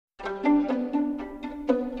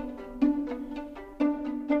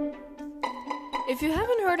If you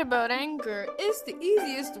haven't heard about Anchor, it's the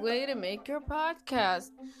easiest way to make your podcast.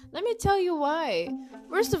 Let me tell you why.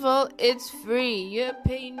 First of all, it's free. You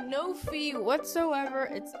pay no fee whatsoever.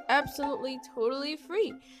 It's absolutely totally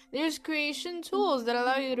free. There's creation tools that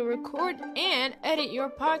allow you to record and edit your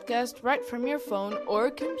podcast right from your phone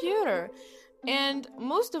or computer. And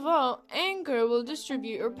most of all, Anchor will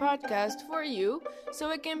distribute your podcast for you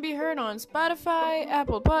so it can be heard on Spotify,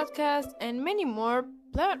 Apple Podcasts, and many more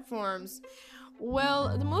platforms.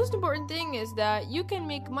 Well, the most important thing is that you can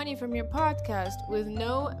make money from your podcast with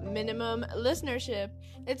no minimum listenership.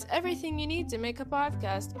 It's everything you need to make a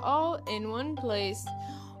podcast all in one place.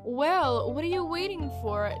 Well, what are you waiting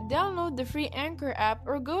for? Download the free Anchor app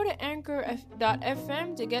or go to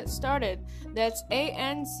anchor.fm to get started. That's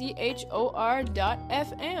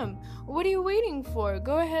ANCHOR.FM. What are you waiting for?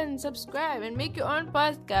 Go ahead and subscribe and make your own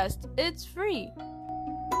podcast. It's free.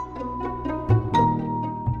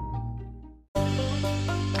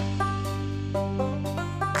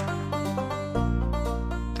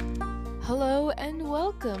 Hello and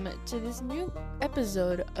welcome to this new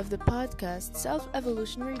episode of the podcast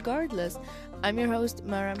Self-Evolution Regardless. I'm your host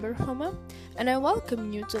Maramber Homa, and I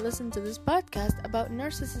welcome you to listen to this podcast about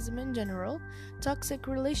narcissism in general, toxic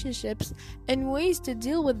relationships, and ways to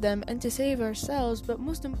deal with them and to save ourselves, but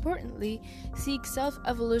most importantly, seek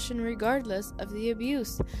self-evolution regardless of the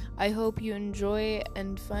abuse. I hope you enjoy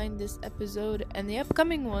and find this episode and the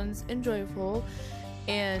upcoming ones enjoyable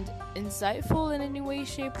and insightful in any way,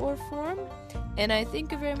 shape, or form. And I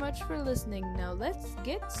thank you very much for listening. Now let's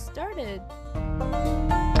get started.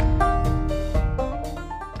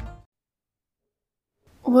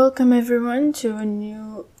 Welcome everyone to a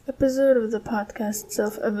new episode of the podcast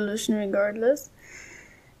Self-Evolution Regardless.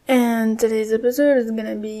 And today's episode is going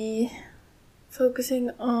to be focusing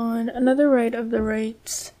on another right of the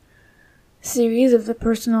rights series of the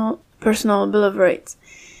personal Bill of Rights.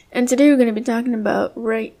 And today we're going to be talking about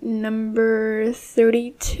right number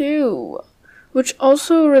 32, which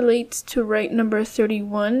also relates to right number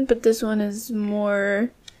 31, but this one is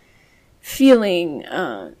more feeling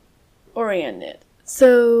oriented.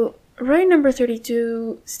 So, right number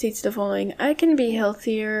 32 states the following: I can be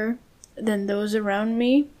healthier than those around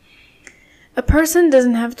me. A person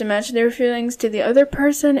doesn't have to match their feelings to the other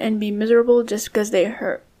person and be miserable just because they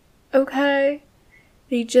hurt. Okay?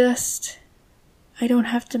 I don't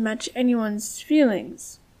have to match anyone's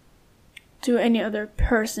feelings to any other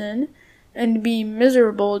person and be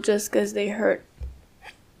miserable just because they hurt.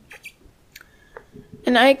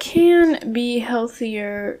 And I can be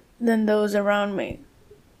healthier than those around me.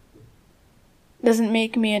 Doesn't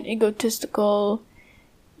make me an egotistical,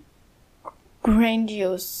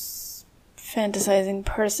 grandiose, fantasizing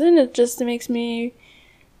person. It just makes me,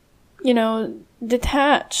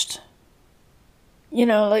 detached.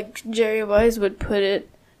 Like Jerry Wise would put it,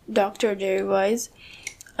 Dr. Jerry Wise,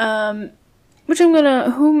 whom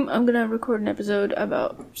I'm gonna record an episode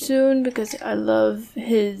about soon because I love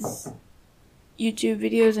his YouTube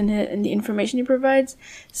videos and the information he provides.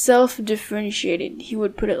 Self-differentiated, he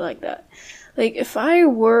would put it like that. Like, if I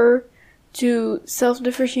were to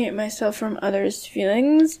self-differentiate myself from others'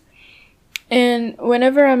 feelings, and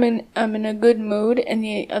whenever I'm in a good mood and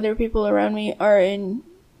the other people around me are in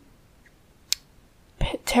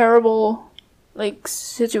terrible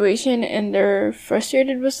situation and they're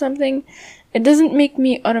frustrated with something, it doesn't make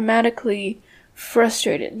me automatically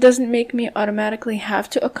frustrated. It doesn't make me automatically have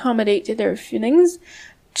to accommodate to their feelings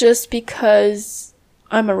just because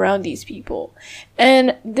I'm around these people.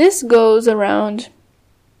 And this goes around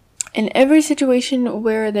in every situation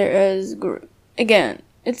where there is again,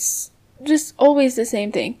 it's just always the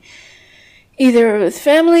same thing. Either with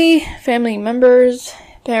family members,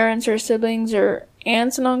 parents or siblings or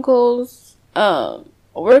aunts and uncles, a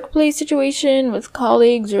workplace situation with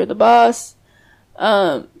colleagues or the boss,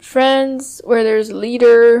 friends where there's a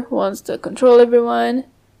leader who wants to control everyone,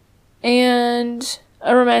 and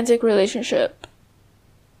a romantic relationship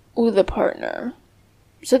with a partner.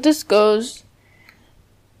 So this goes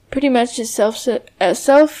pretty much as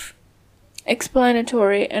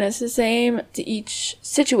self-explanatory, and it's the same to each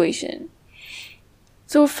situation.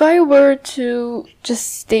 So if I were to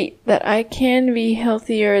just state that I can be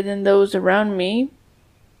healthier than those around me,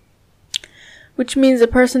 which means a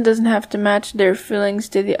person doesn't have to match their feelings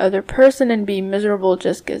to the other person and be miserable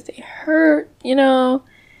just because they hurt, it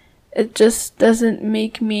just doesn't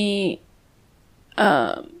make me,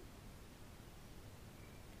 it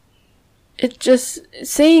just,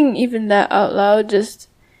 saying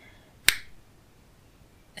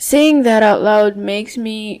that out loud makes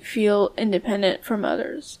me feel independent from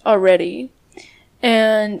others already.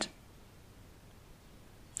 And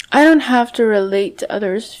I don't have to relate to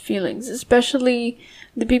others' feelings, especially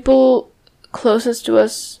the people closest to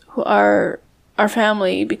us who are our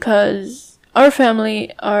family, because our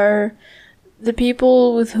family are the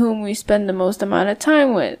people with whom we spend the most amount of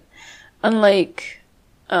time with. Unlike,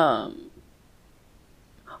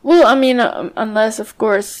 unless, of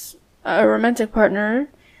course, a romantic partner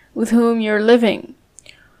with whom you're living.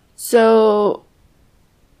 So,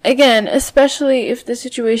 again, especially if the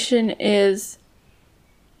situation is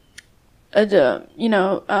everyday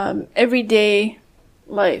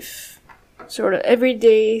life, sort of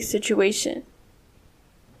everyday situation.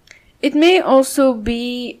 It may also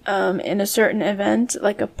be in a certain event,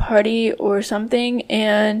 like a party or something,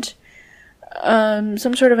 and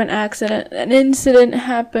some sort of an incident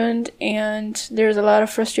happened, and there's a lot of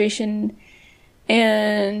frustration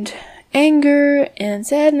and anger and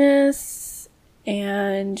sadness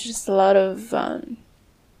and just a lot of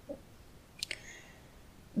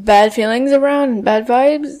bad feelings around and bad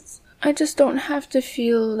vibes. I just don't have to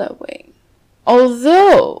feel that way.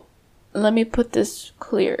 Although, let me put this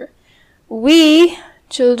clear. We,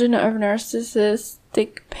 children of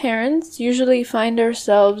narcissistic parents, usually find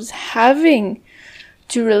ourselves having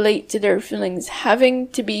to relate to their feelings, having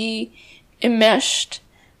to be enmeshed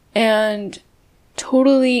and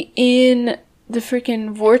totally in the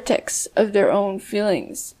freaking vortex of their own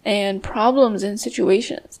feelings and problems and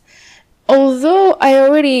situations. Although I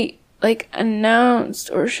already announced,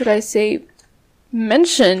 or should I say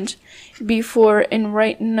mentioned before in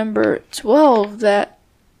right number 12 that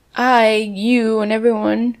you and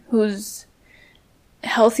everyone who's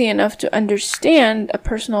healthy enough to understand a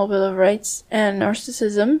personal bill of rights and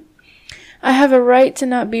narcissism, I have a right to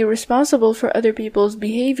not be responsible for other people's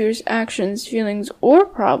behaviors, actions, feelings, or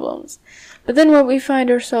problems. But then what we find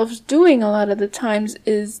ourselves doing a lot of the times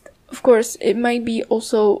is, of course, it might be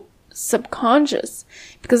also subconscious,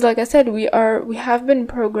 because like I said, we have been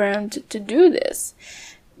programmed to do this,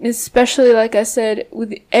 especially like I said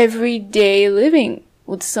with everyday living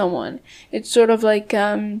with someone. It's sort of like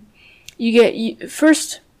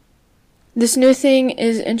first this new thing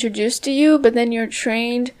is introduced to you, but then you're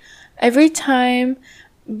trained every time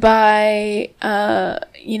by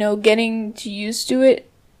getting used to it,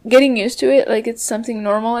 like it's something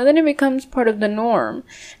normal, and then it becomes part of the norm,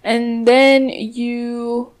 and then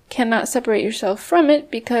you cannot separate yourself from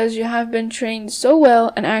it because you have been trained so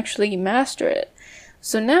well and actually master it.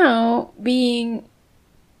 So now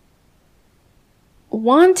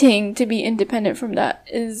wanting to be independent from that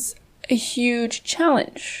is a huge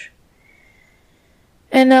challenge.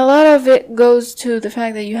 And a lot of it goes to the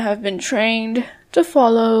fact that you have been trained to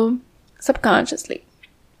follow subconsciously.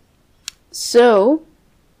 So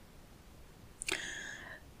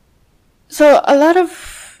a lot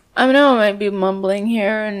of, I know I might be mumbling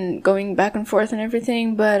here and going back and forth and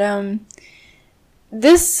everything, but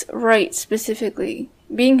this right specifically,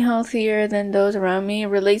 being healthier than those around me,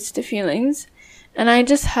 relates to feelings. And I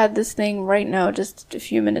just had this thing right now, just a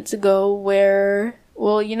few minutes ago, where,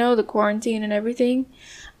 the quarantine and everything,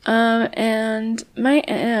 and my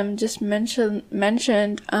AM just mentioned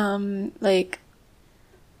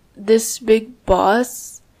this big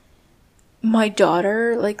boss, my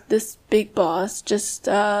daughter, this big boss, just,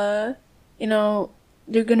 they're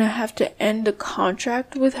gonna have to end the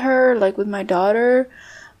contract with her, with my daughter,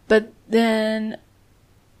 but then,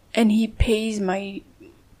 and he pays my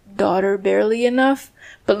daughter barely enough,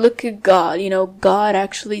 but look at God, God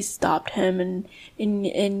actually stopped him, and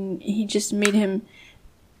he just made him,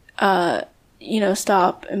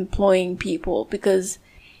 stop employing people because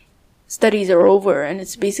studies are over and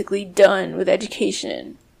it's basically done with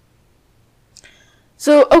education.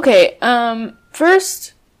 So, okay,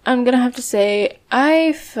 first, I'm gonna have to say,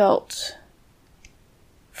 I felt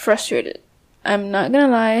frustrated. I'm not gonna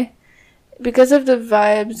lie. Because of the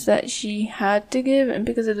vibes that she had to give and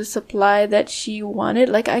because of the supply that she wanted,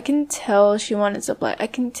 I can tell she wanted supply. I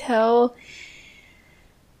can tell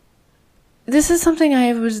this is something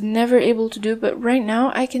I was never able to do, but right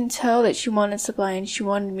now I can tell that she wanted supply and she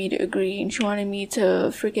wanted me to agree and she wanted me to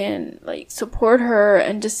freaking support her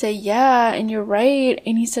and just say, yeah, and you're right,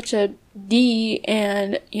 and he's such a D,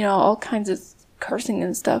 and all kinds of cursing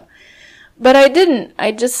and stuff. But I didn't.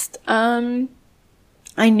 I just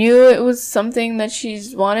I knew it was something that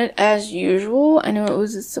she's wanted as usual. I knew it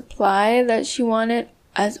was a supply that she wanted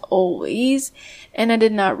as always, and I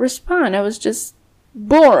did not respond. I was just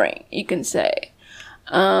boring, you can say.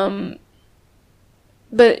 But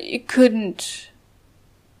she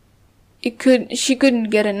couldn't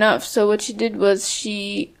get enough. So what she did was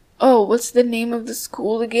what's the name of the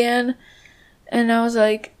school again? And I was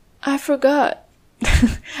like, I forgot.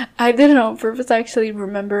 I did it on purpose. I actually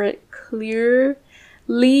remember it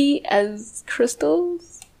clearly as crystal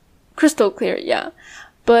clear, yeah.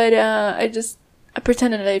 But I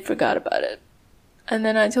pretended I forgot about it. And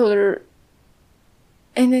then I told her,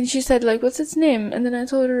 and then she said, like, what's its name? And then I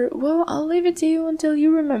told her, well, I'll leave it to you until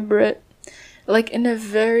you remember it. Like, in a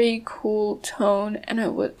very cool tone and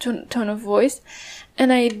a tone of voice.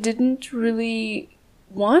 And I didn't really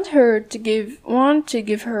want to give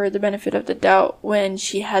her the benefit of the doubt when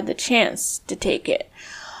she had the chance to take it.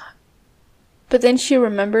 But then she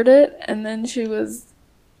remembered it, and then she was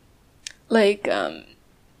like,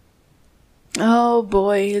 oh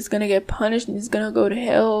boy, he's gonna get punished and he's gonna go to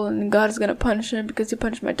hell and God is gonna punish him because he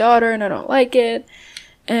punished my daughter and I don't like it.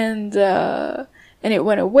 And it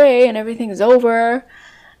went away and everything's over.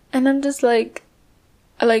 And I'm just like,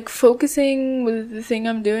 I like focusing with the thing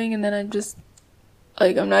I'm doing, and then I'm just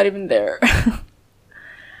like, I'm not even there.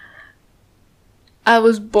 I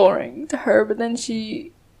was boring to her, but then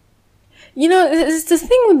she, it's the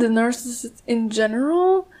thing with the narcissist in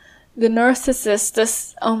general. The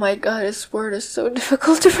narcissist, oh my god, this word is so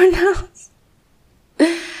difficult to pronounce.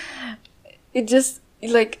 It just,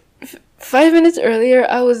 like, 5 minutes earlier,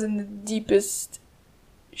 I was in the deepest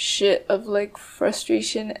shit of, like,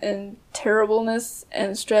 frustration and terribleness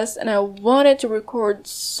and stress, and I wanted to record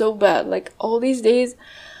so bad. Like, all these days,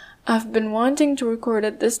 I've been wanting to record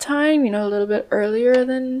at this time, a little bit earlier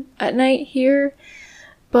than at night here,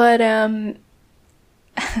 but, I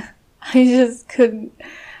just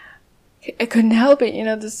I couldn't help it,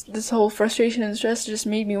 this whole frustration and stress just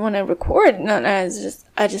made me want to record. And I just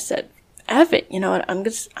said, F it, I'm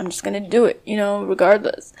just gonna do it,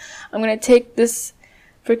 regardless. I'm gonna take this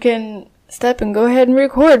freaking step and go ahead and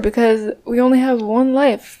record, because we only have one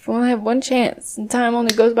life, we only have one chance, and time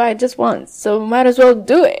only goes by just once, so might as well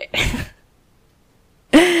do it.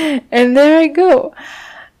 And there I go.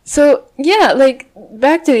 So, yeah, like,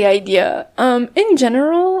 back to the idea. In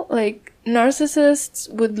general, like, narcissists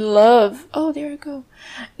would love,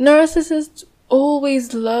 narcissists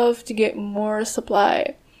always love to get more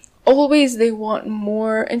supply. Always they want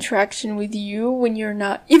more interaction with you when you're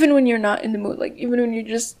not in the mood. Like, even when you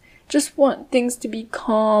just want things to be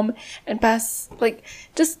calm and pass, like,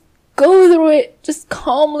 just go through it just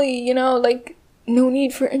calmly, like, no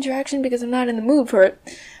need for interaction because I'm not in the mood for it.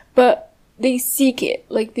 But they seek it,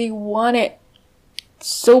 like, they want it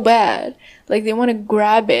so bad, like, they want to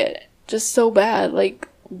grab it just so bad. Like,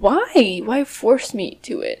 why force me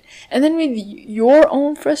to it? And then with your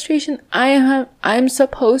own frustration, I'm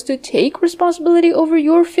supposed to take responsibility over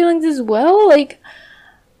your feelings as well. Like,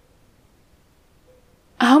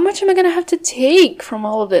 how much am I gonna have to take from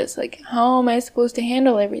all of this? Like, how am I supposed to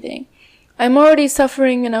handle everything? I'm already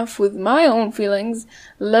suffering enough with my own feelings,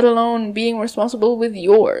 let alone being responsible with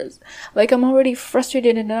yours. Like, I'm already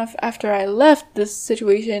frustrated enough after I left this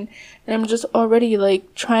situation, and I'm just already,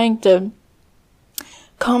 like, trying to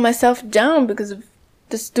calm myself down because of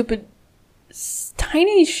the stupid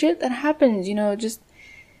tiny shit that happens, and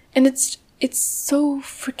it's so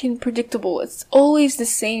freaking predictable. It's always the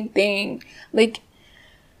same thing. Like,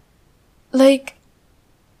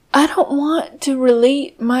 I don't want to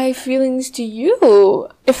relate my feelings to you.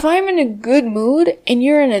 If I'm in a good mood and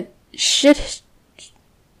you're in a shithole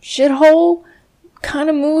kind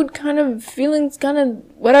of mood, kind of feelings, kind of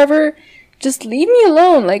whatever, just leave me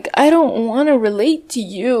alone. Like, I don't want to relate to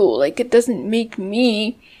you. Like, it doesn't make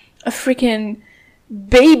me a freaking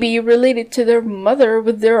baby related to their mother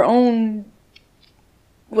with their own,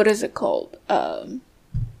 what is it called?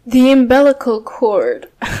 The umbilical cord.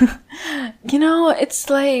 It's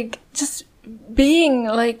like just being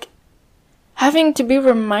like having to be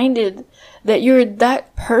reminded that you're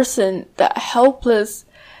that person, that helpless,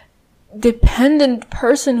 dependent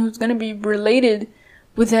person who's gonna be related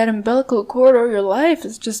with that umbilical cord all your life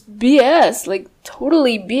is just BS, like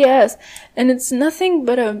totally BS. And it's nothing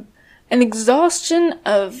but an exhaustion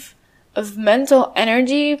of mental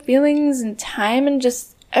energy, feelings, and time, and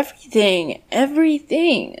just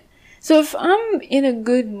everything. So if I'm in a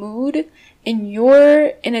good mood and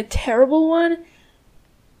you're in a terrible one,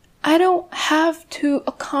 I don't have to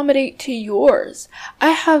accommodate to yours. I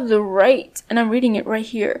have the right, and I'm reading it right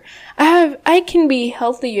here. I can be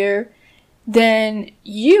healthier than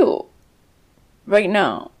you right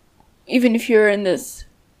now, even if you're in this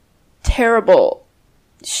terrible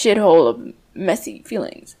shithole of messy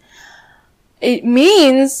feelings. It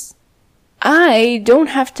means I don't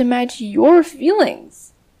have to match your feelings.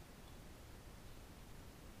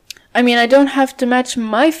 I mean, I don't have to match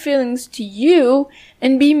my feelings to you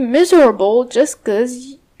and be miserable just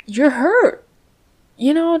because you're hurt.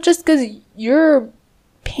 Just because you're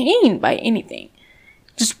pained by anything.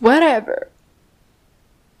 Just whatever.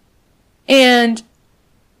 And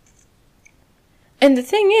the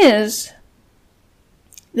thing is,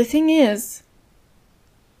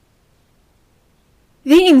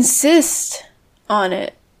 they insist on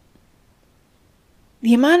it.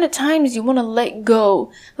 The amount of times you want to let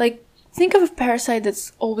go. Like, think of a parasite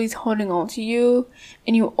that's always holding on to you,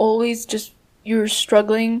 and you're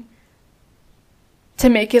struggling to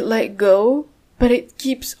make it let go, but it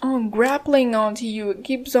keeps on grappling onto you. It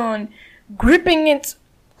keeps on gripping its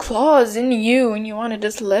claws in you, and you want to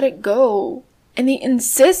just let it go. And they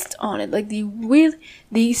insist on it. Like,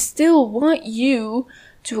 they still want you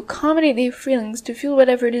to accommodate their feelings, to feel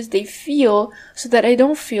whatever it is they feel, so that I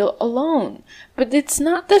don't feel alone. But it's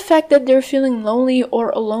not the fact that they're feeling lonely or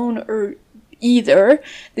alone or either.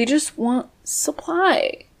 They just want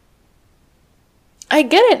supply. I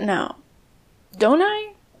get it now. Don't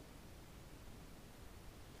I?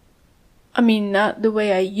 I mean, not the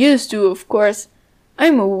way I used to, of course.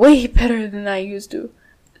 I'm way better than I used to,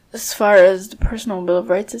 as far as the personal Bill of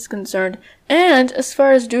Rights is concerned, and as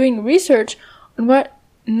far as doing research on what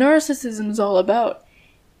narcissism is all about,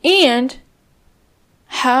 and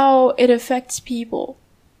how it affects people,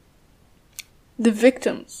 the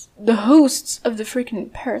victims, the hosts of the freaking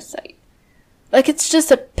parasite. Like, it's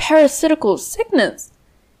just a parasitical sickness.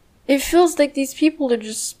 It feels like these people are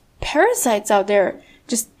just parasites out there,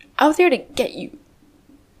 just out there to get you.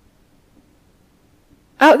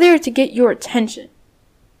 Out there to get your attention.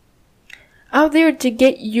 Out there to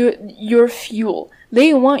get your fuel.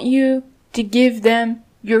 They want you to give them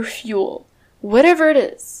your fuel. Whatever it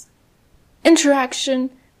is.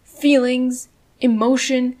 Interaction, feelings,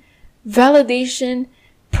 emotion, validation,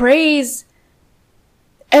 praise.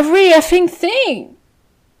 Every effing thing.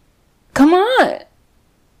 Come on.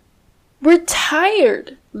 We're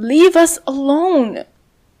tired. Leave us alone.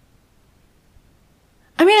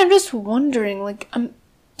 I mean, I'm just wondering, like, on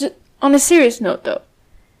a serious note though,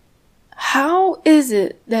 how is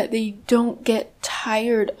it that they don't get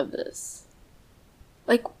tired of this?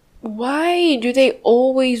 Like, why do they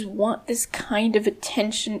always want this kind of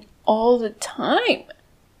attention all the time?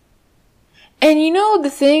 And you know,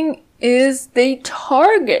 the thing is, they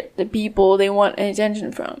target the people they want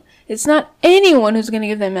attention from. It's not anyone who's gonna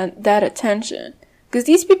give them that attention. Because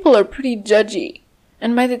these people are pretty judgy.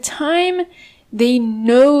 And by the time they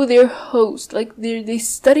know their host, like they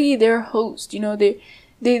study their host, you know, they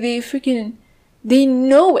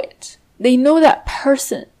know it. They know that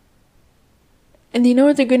person. And they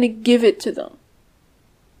know they're gonna give it to them.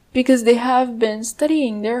 Because they have been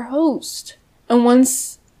studying their host. And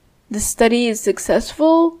once the study is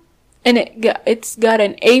successful, and it's got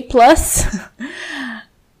an A+,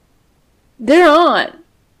 they're on.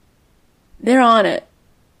 They're on it.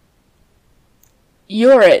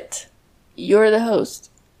 You're it. You're the host.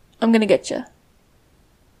 I'm gonna get ya.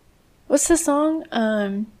 What's the song?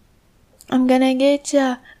 I'm gonna get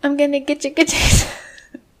ya. I'm gonna get ya.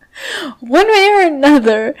 One way or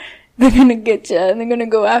another, they're gonna get ya and they're gonna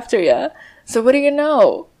go after ya. So what do you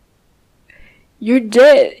know? You're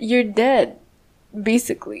dead. You're dead,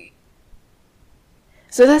 basically.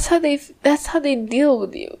 So that's how they deal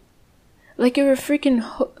with you. Like you're a freaking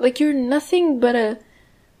like you're nothing but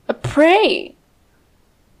a prey.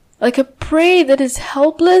 Like a prey that is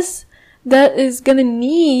helpless, that is gonna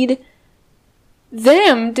need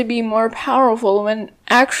them to be more powerful when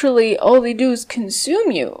actually all they do is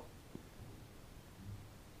consume you.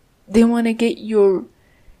 They want to get your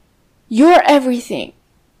everything.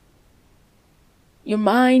 Your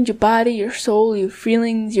mind, your body, your soul, your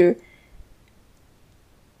feelings, your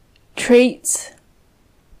traits.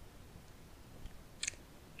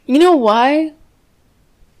 You know why?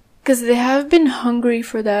 Because they have been hungry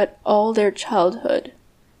for that all their childhood.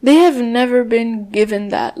 They have never been given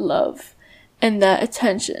that love and that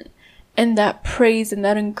attention and that praise and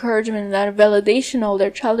that encouragement and that validation all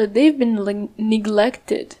their childhood. They've been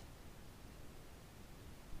neglected.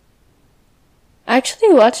 I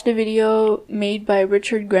actually watched a video made by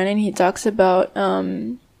Richard Grennan. He talks about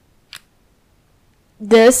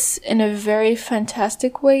this in a very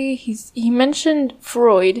fantastic way. He mentioned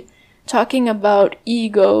Freud talking about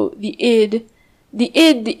ego, the id, the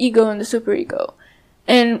ego, and the superego.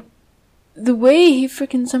 And the way he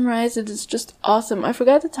freaking summarized it is just awesome. I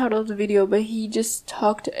forgot the title of the video, but he just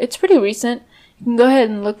talked, it's pretty recent. You can go ahead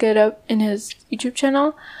and look it up in his YouTube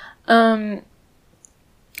channel. When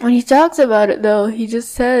he talks about it though, he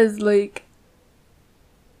just says like,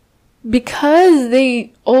 because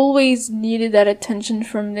they always needed that attention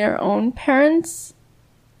from their own parents,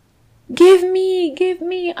 give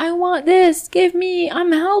me, I want this, give me,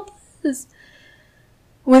 I'm helpless.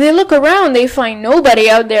 When they look around, they find nobody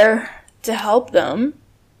out there to help them.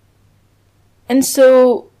 And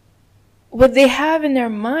so what they have in their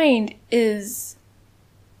mind is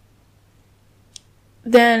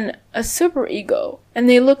then a superego. And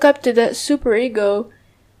they look up to that superego,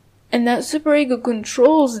 and that superego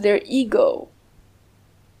controls their ego.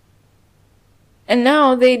 And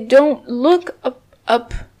now they don't look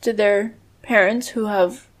up to their parents who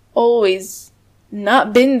have always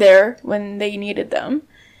not been there when they needed them.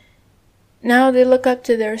 Now they look up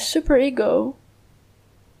to their superego,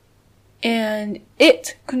 and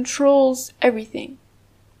it controls everything.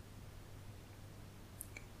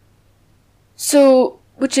 So,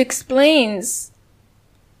 which explains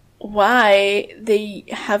why they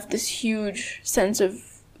have this huge sense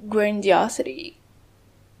of grandiosity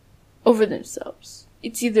over themselves.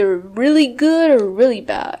 It's either really good or really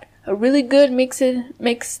bad. A really good makes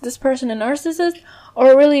this person a narcissist,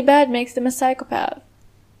 or a really bad makes them a psychopath.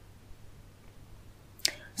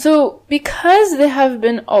 So, because they have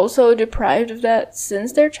been also deprived of that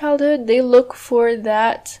since their childhood, they look for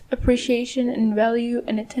that appreciation and value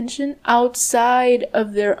and attention outside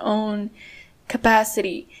of their own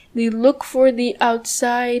capacity. They look for the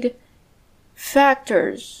outside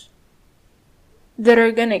factors that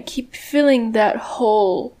are gonna keep filling that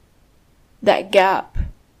hole, that gap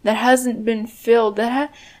that hasn't been filled, that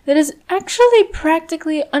is actually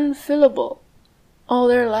practically unfillable all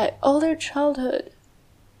their life, all their childhood.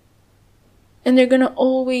 And they're gonna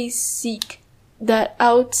always seek that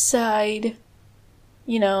outside,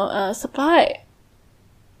 supply.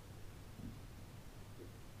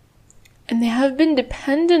 And they have been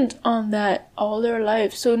dependent on that all their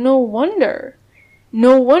life. So no wonder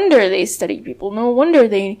they study people. No wonder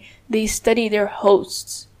they study their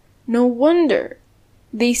hosts. No wonder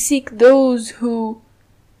they seek those who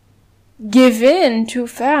give in too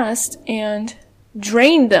fast and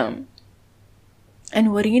drain them.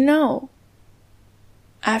 And what do you know?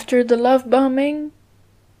 After the love bombing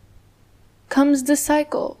comes the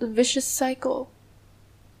cycle, the vicious cycle.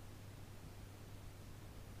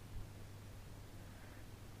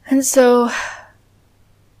 And so,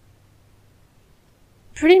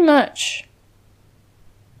 pretty much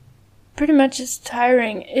it's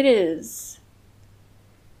tiring. It is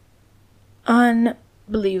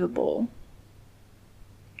unbelievable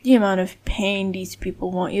the amount of pain these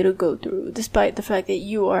people want you to go through, despite the fact that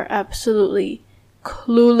you are absolutely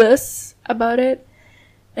clueless about it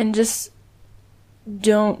and just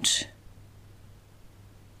don't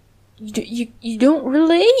you don't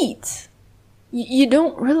relate. You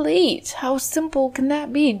don't relate. How simple can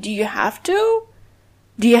that be? Do you have to?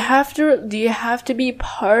 Do you have to be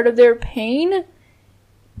part of their pain?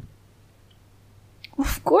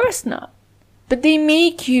 Of course not. But they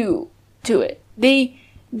make you do it. They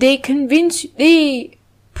convince you,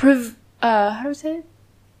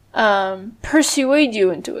 persuade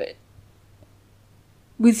you into it.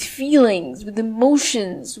 With feelings, with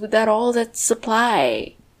emotions, with all that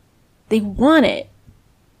supply. They want it.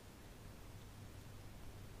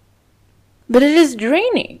 But it is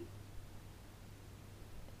draining.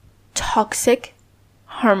 Toxic,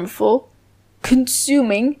 harmful,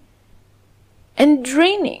 consuming, and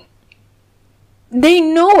draining. They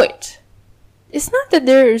know it. It's not that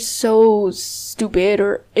they're so stupid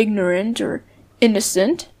or ignorant or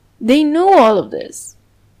innocent. They know all of this.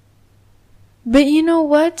 But you know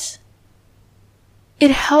what?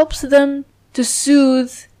 It helps them to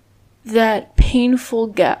soothe that painful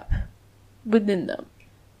gap within them,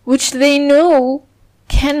 which they know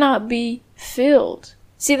cannot be filled.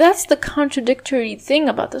 See, that's the contradictory thing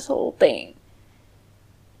about this whole thing.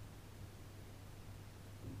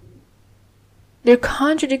 They're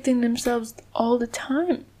contradicting themselves all the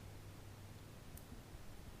time.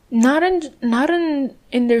 Not in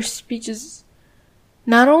their speeches,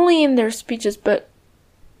 not only in their speeches, but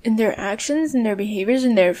in their actions, in their behaviors,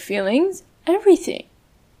 in their feelings, everything.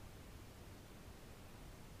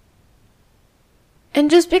 And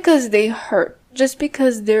just because they hurt, just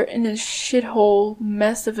because they're in a shithole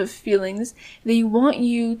mess of feelings, they want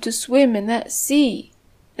you to swim in that sea,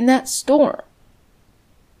 in that storm.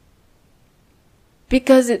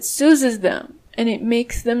 Because it soothes them, and it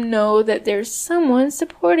makes them know that there's someone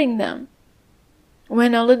supporting them.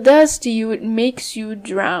 When all it does to you, it makes you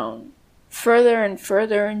drown further and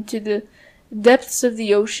further into the depths of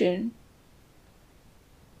the ocean.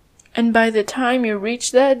 And by the time you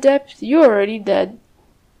reach that depth, you're already dead.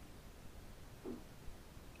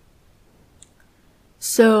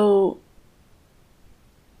 So,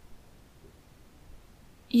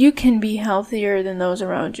 you can be healthier than those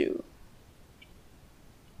around you.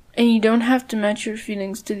 And you don't have to match your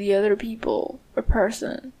feelings to the other people or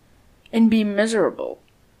person and be miserable.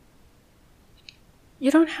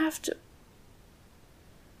 You don't have to.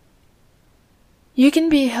 You can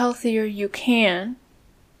be healthier, you can.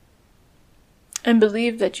 And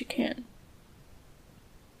believe that you can.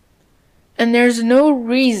 And there's no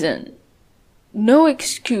reason, no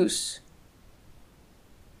excuse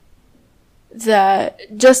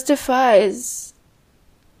that justifies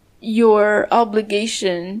your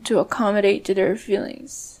obligation to accommodate to their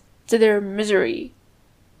feelings, to their misery,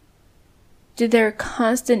 to their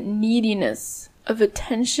constant neediness of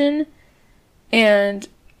attention and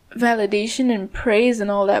validation and praise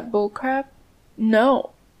and all that bullcrap.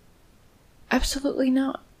 No. Absolutely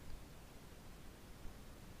not.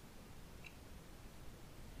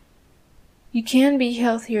 You can be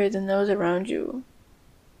healthier than those around you.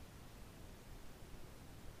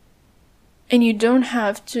 And you don't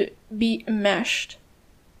have to be enmeshed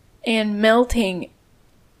and melting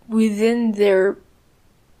within their,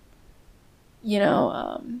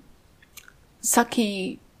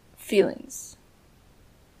 sucky feelings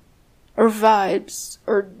or vibes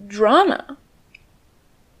or drama.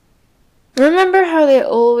 Remember how they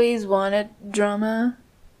always wanted drama?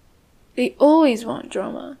 They always want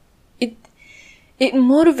drama. It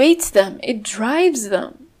motivates them. It drives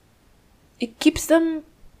them. It keeps them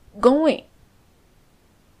going.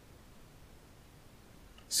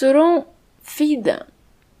 So don't feed them.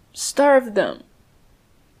 Starve them.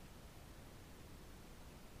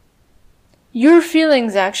 Your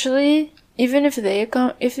feelings, actually, even if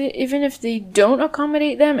they don't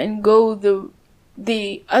accommodate them and go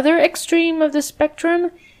the other extreme of the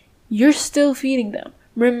spectrum, you're still feeding them.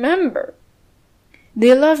 Remember,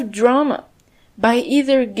 they love drama. By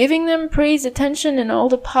either giving them praise, attention, and all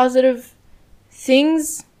the positive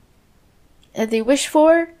things that they wish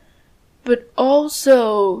for, but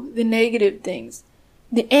also the negative things.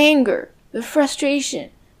 The anger, the frustration,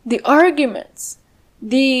 the arguments,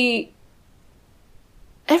 the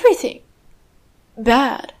everything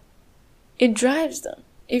bad. It drives them.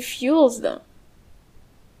 It fuels them.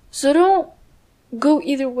 So don't go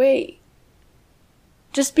either way.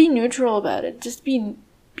 Just be neutral about it. Just be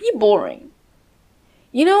boring.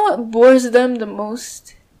 You know what bores them the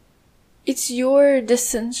most? It's your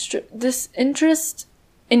disinterest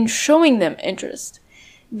in showing them interest.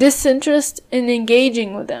 Disinterest in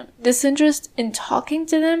engaging with them. Disinterest in talking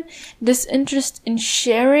to them. Disinterest in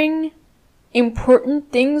sharing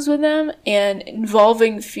important things with them and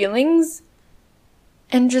involving feelings.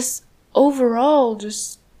 And just overall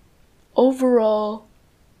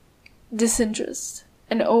disinterest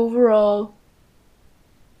and overall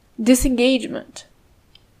disengagement.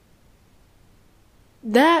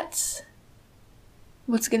 That's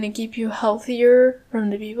what's going to keep you healthier from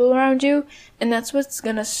the people around you, and that's what's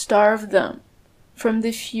going to starve them from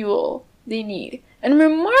the fuel they need. And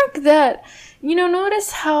remark that,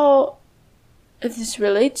 notice how, if this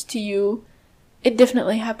relates to you, it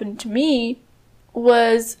definitely happened to me,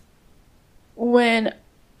 was when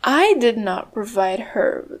I did not provide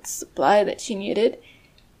her with the supply that she needed,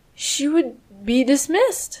 she would be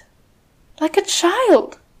dismissed like a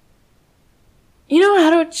child. You know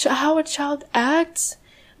how a child acts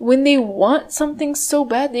when they want something so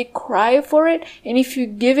bad, they cry for it, and if you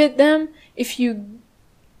give the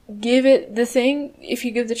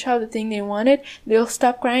child the thing they wanted, they'll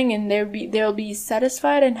stop crying and they'll be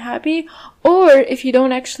satisfied and happy. Or if you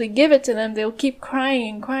don't actually give it to them, they'll keep crying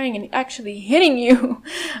and crying and actually hitting you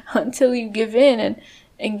until you give in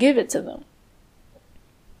and give it to them.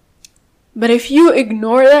 But if you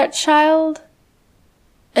ignore that child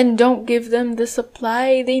and don't give them the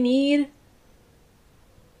supply they need,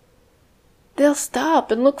 they'll stop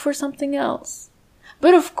and look for something else.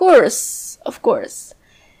 But of course,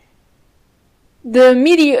 not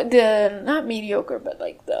mediocre, but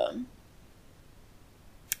like the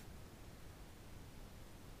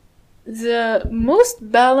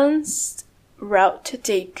most balanced route to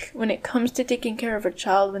take when it comes to taking care of a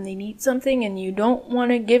child when they need something and you don't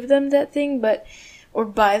want to give them that thing, or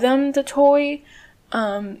buy them the toy,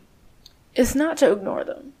 is not to ignore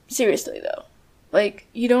them. Seriously though. Like,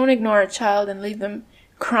 you don't ignore a child and leave them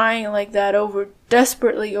crying like that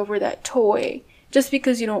desperately over that toy just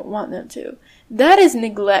because you don't want them to. That is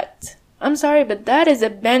neglect. I'm sorry, but that is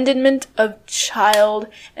abandonment of child,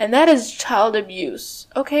 and that is child abuse,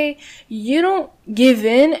 okay? You don't give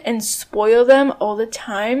in and spoil them all the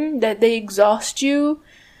time that they exhaust you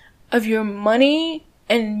of your money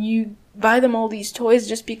and you buy them all these toys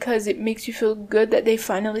just because it makes you feel good that they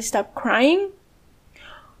finally stop crying.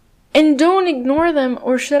 And don't ignore them,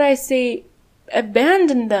 or should I say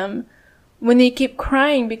abandon them, when they keep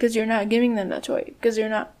crying because you're not giving them that toy, because you're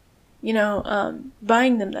not,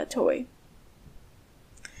 buying them that toy.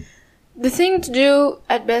 The thing to do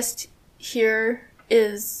at best here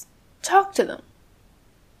is talk to them.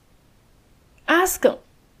 Ask them,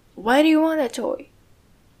 why do you want that toy?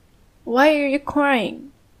 Why are you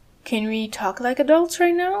crying? Can we talk like adults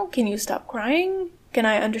right now? Can you stop crying? Can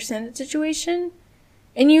I understand the situation?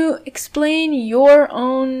 And you explain your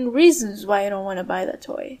own reasons why you don't want to buy that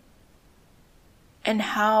toy. And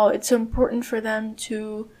how it's important for them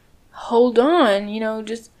to hold on,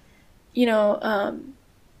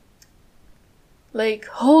 like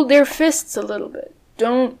hold their fists a little bit.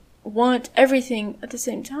 Don't want everything at the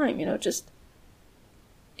same time,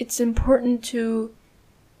 it's important to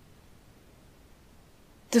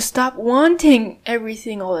stop wanting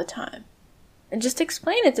everything all the time. And just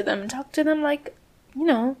explain it to them and talk to them like,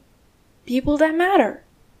 people that matter.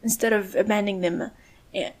 Instead of abandoning them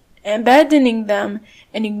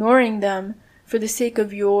and ignoring them for the sake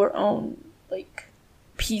of your own,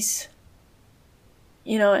 peace,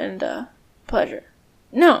 and pleasure.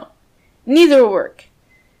 No. Neither work.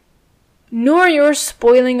 Nor your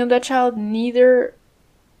spoiling of that child, neither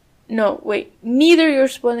your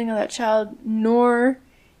spoiling of that child nor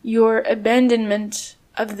your abandonment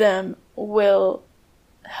of them will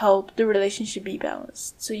help the relationship be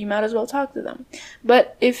balanced. So you might as well talk to them.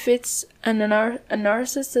 But if it's a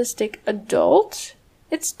narcissistic adult,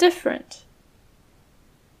 it's different.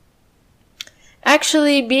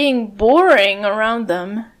 Actually, being boring around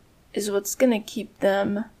them is what's gonna keep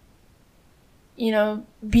them,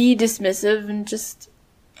 be dismissive and just,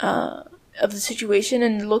 of the situation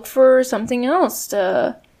and look for something else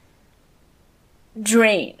to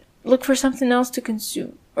drain. Look for something else to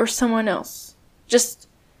consume. Or someone else. Just,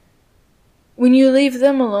 when you leave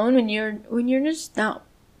them alone, when you're just not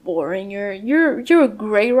boring, you're a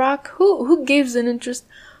gray rock. Who gives an interest?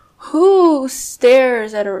 Who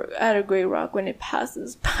stares at a gray rock when it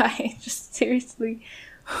passes by? Just seriously,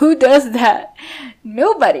 who does that?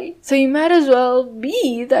 Nobody. So you might as well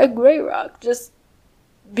be that gray rock. Just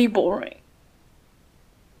be boring.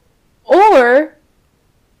 Or,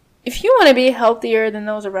 if you want to be healthier than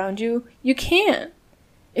those around you, you can.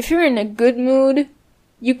 If you're in a good mood,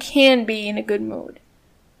 you can be in a good mood.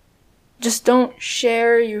 Just don't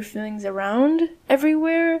share your feelings around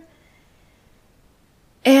everywhere.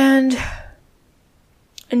 And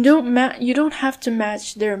you don't have to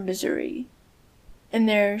match their misery and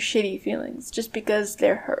their shitty feelings just because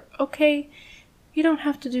they're hurt. Okay? You don't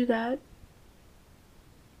have to do that.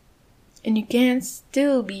 And you can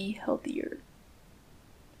still be healthier.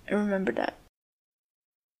 And remember that.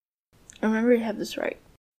 Remember you have this right.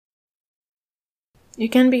 You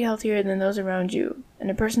can be healthier than those around you. And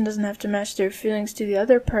a person doesn't have to match their feelings to the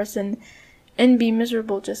other person and be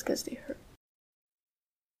miserable just because they hurt.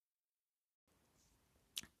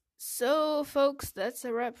 So, folks, that's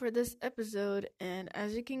a wrap for this episode. And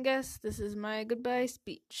as you can guess, this is my goodbye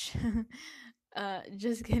speech.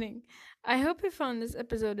 Just kidding. I hope you found this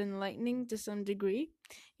episode enlightening to some degree.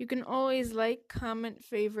 You can always like, comment,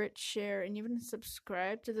 favorite, share, and even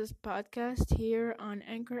subscribe to this podcast here on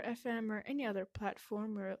Anchor FM or any other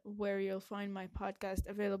platform where you'll find my podcast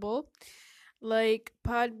available, like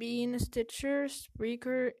Podbean, Stitcher,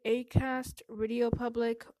 Spreaker, Acast, Radio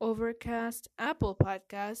Public, Overcast, Apple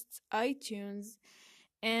Podcasts, iTunes,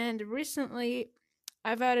 and recently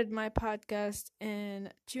I've added my podcast in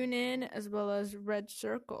TuneIn as well as Red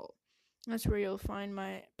Circle. That's where you'll find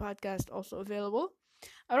my podcast also available.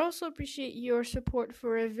 I'd also appreciate your support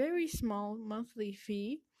for a very small monthly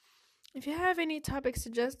fee. If you have any topic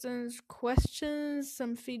suggestions, questions,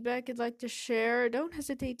 some feedback you'd like to share, don't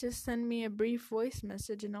hesitate to send me a brief voice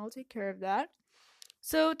message and I'll take care of that.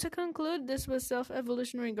 So to conclude, this was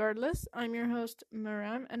Self-Evolution Regardless. I'm your host,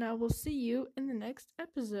 Maram, and I will see you in the next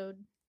episode.